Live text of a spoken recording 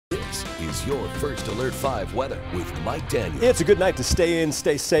is your First Alert 5 weather with Mike Daniel. It's a good night to stay in,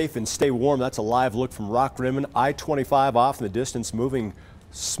 stay safe, and stay warm. That's a live look from Rock Rimmon. I-25 off in the distance, moving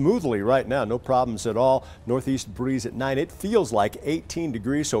smoothly right now. No problems at all. Northeast breeze at 9. It feels like 18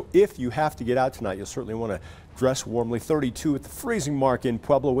 degrees, so if you have to get out tonight, you'll certainly want to dress warmly. 32 at the freezing mark in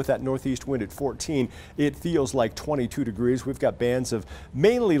Pueblo with that northeast wind at 14. It feels like 22 degrees. We've got bands of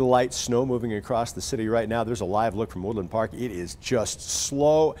mainly light snow moving across the city right now. There's a live look from Woodland Park. It is just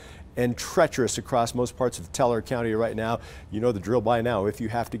slow and treacherous across most parts of Teller County right now. You know the drill by now. If you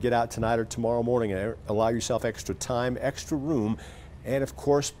have to get out tonight or tomorrow morning, allow yourself extra time, extra room, and of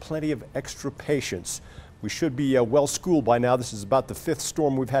course plenty of extra patience. We should be well schooled by now. This is about the 5th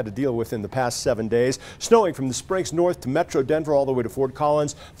storm we've had to deal with in the past 7 days. Snowing from the Springs north to Metro Denver all the way to Fort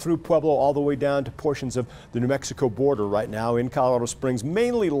Collins, through Pueblo all the way down to portions of the New Mexico border right now. In Colorado Springs,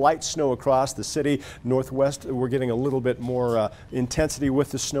 mainly light snow across the city. Northwest, we're getting a little bit more intensity with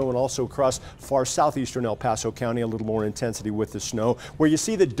the snow, and also across far southeastern El Paso County, a little more intensity with the snow. Where you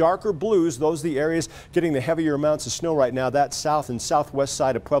see the darker blues, those are the areas getting the heavier amounts of snow right now. That south and southwest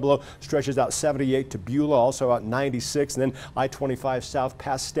side of Pueblo stretches out 78 to Beulah, also out 96, and then I-25 south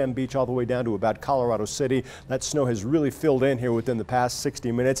past Stem Beach all the way down to about Colorado City. That snow has really filled in here within the past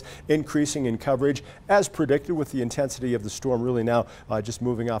 60 minutes, increasing in coverage as predicted, with the intensity of the storm really now just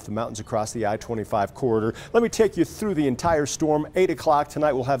moving off the mountains across the I-25 corridor. Let me take you through the entire storm. 8 o'clock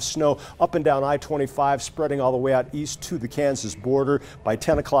tonight we'll have snow up and down I-25, spreading all the way out east to the Kansas border. By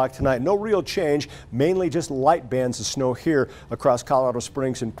 10 o'clock tonight, no real change, mainly just light bands of snow here across Colorado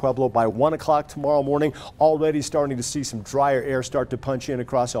Springs and Pueblo. By 1 o'clock tomorrow morning, already starting to see some drier air start to punch in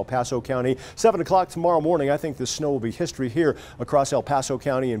across El Paso County. 7 o'clock tomorrow morning, I think the snow will be history here across El Paso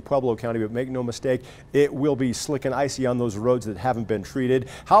County and Pueblo County, but make no mistake, it will be slick and icy on those roads that haven't been treated.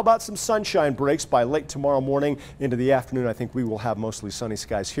 How about some sunshine breaks by late tomorrow morning into the afternoon? I think we will have mostly sunny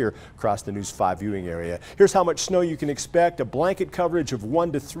skies here across the News 5 viewing area. Here's how much snow you can expect. A blanket coverage of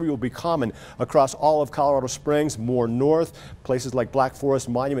 1 to 3 will be common across all of Colorado Springs. More north, places like Black Forest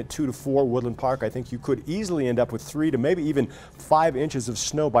Monument, 2 to 4, Woodland Park, I think you could easily end up with 3 to maybe even 5 inches of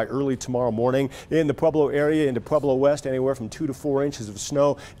snow by early tomorrow morning. In the Pueblo area into Pueblo West, anywhere from 2 to 4 inches of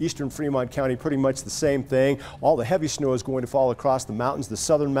snow. Eastern Fremont County, pretty much the same thing. All the heavy snow is going to fall across the mountains, the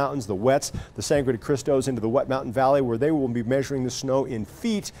southern mountains, the wets, the Sangre de Cristos into the Wet Mountain Valley, where they will be measuring the snow in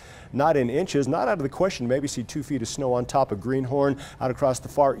feet, not in inches. Not out of the question, maybe see 2 feet of snow on top of Greenhorn. Out across the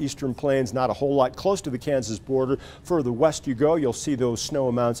far eastern plains, not a whole lot. Close to the Kansas border, further west you go, you'll see those snow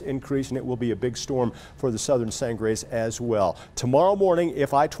amounts increase, and it will be a big storm for the southern Sangres as well. Tomorrow morning,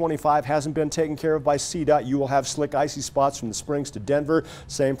 if I-25 hasn't been taken care of by CDOT, you will have slick, icy spots from the Springs to Denver.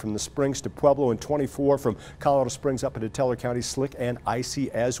 Same from the Springs to Pueblo, and 24 from Colorado Springs up into Teller County, slick and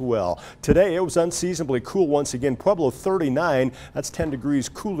icy as well. Today, it was unseasonably cool once again. Pueblo 39, that's 10 degrees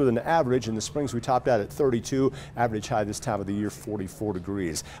cooler than average. In the Springs, we topped out at 32. Average high this time of the year, 44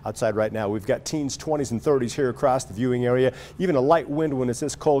 degrees. Outside right now, we've got teens, 20s, and 30s here across the viewing area. Even a light wind when it's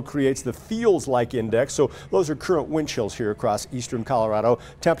this cold creates the feels like index. So those are current wind chills here across eastern Colorado.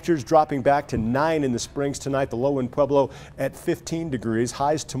 Temperatures dropping back to 9 in the Springs tonight. The low in Pueblo at 15 degrees.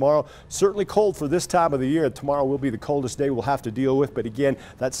 Highs tomorrow, certainly cold for this time of the year. Tomorrow will be the coldest day we'll have to deal with. But again,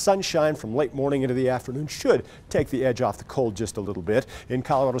 that sunshine from late morning into the afternoon should take the edge off the cold just a little bit. In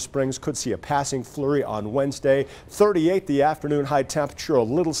Colorado Springs, could see a passing flurry on Wednesday. 38 the afternoon high temperature, a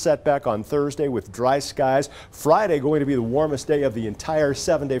little setback on Thursday with dry skies. Friday going to be the warmest day of the entire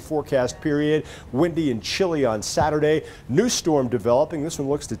 7-day forecast period. Windy and chilly on Saturday. New storm developing. This one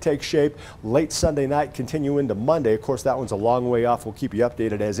looks to take shape late Sunday night, continue into Monday. Of course, that one's a long way off. We'll keep you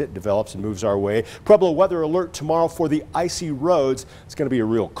updated as it develops and moves our way. Pueblo weather alert tomorrow for the icy roads. It's going to be a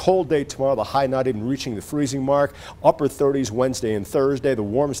real cold day tomorrow. The high not even reaching the freezing mark. Upper 30s Wednesday and Thursday. The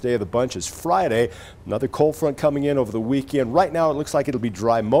warmest day of the bunch is Friday. Another cold front coming in over the weekend. Right now, it looks like it'll be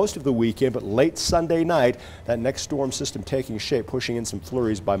dry most of the weekend, but late Sunday night, that next storm system taking shape, pushing in some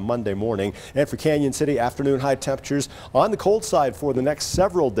flurries by Monday morning. And for Canyon City, afternoon high temperatures on the cold side for the next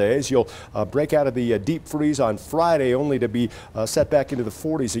several days. You'll break out of the deep freeze on Friday, only to be set back into the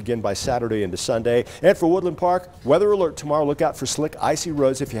 40s again by Saturday into Sunday. And for Woodland Park, weather alert tomorrow. Look out for slick, icy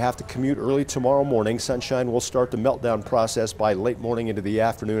roads if you have to commute early tomorrow morning. Sunshine will start the meltdown process by late morning into the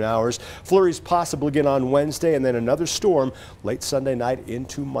afternoon hours. Flurries possible again on Wednesday, and then another storm late Sunday night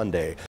into Monday.